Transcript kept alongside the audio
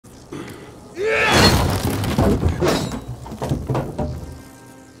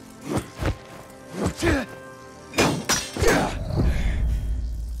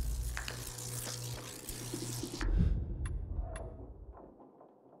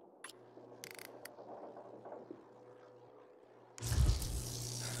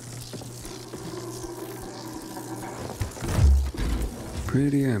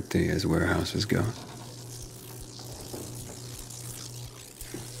Pretty empty as warehouses go.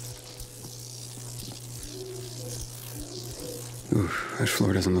 Oof, this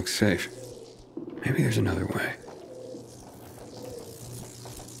floor doesn't look safe. Maybe there's another way.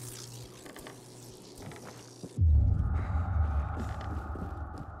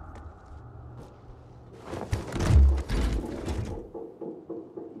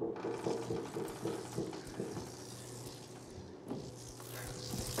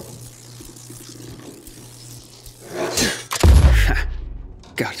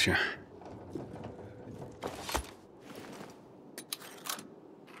 Gotcha.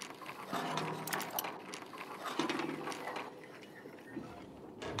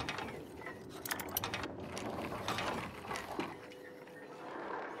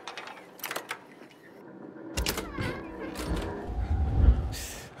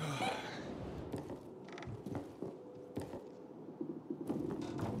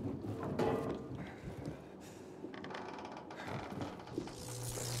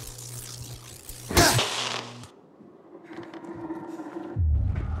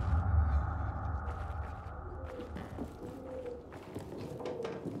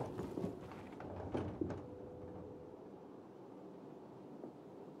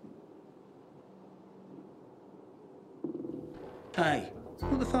 Hey,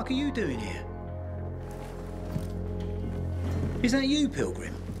 what the fuck are you doing here? Is that you,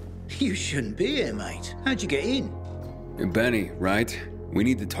 Pilgrim? You shouldn't be here, mate. How'd you get in? Benny, right? We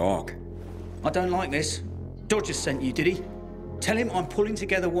need to talk. I don't like this. Dodger sent you, did he? Tell him I'm pulling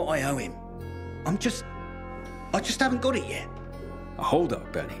together what I owe him. I just haven't got it yet. Hold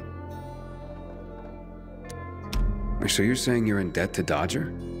up, Benny. So you're saying you're in debt to Dodger?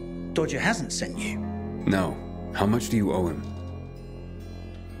 Dodger hasn't sent you. No. How much do you owe him?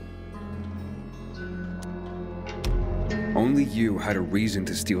 Only you had a reason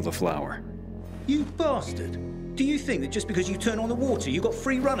to steal the flower. You bastard. Do you think that just because you turn on the water, you got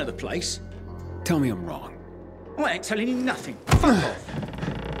free run of the place? Tell me I'm wrong. I ain't telling you nothing. Fuck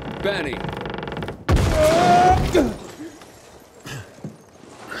off. Benny!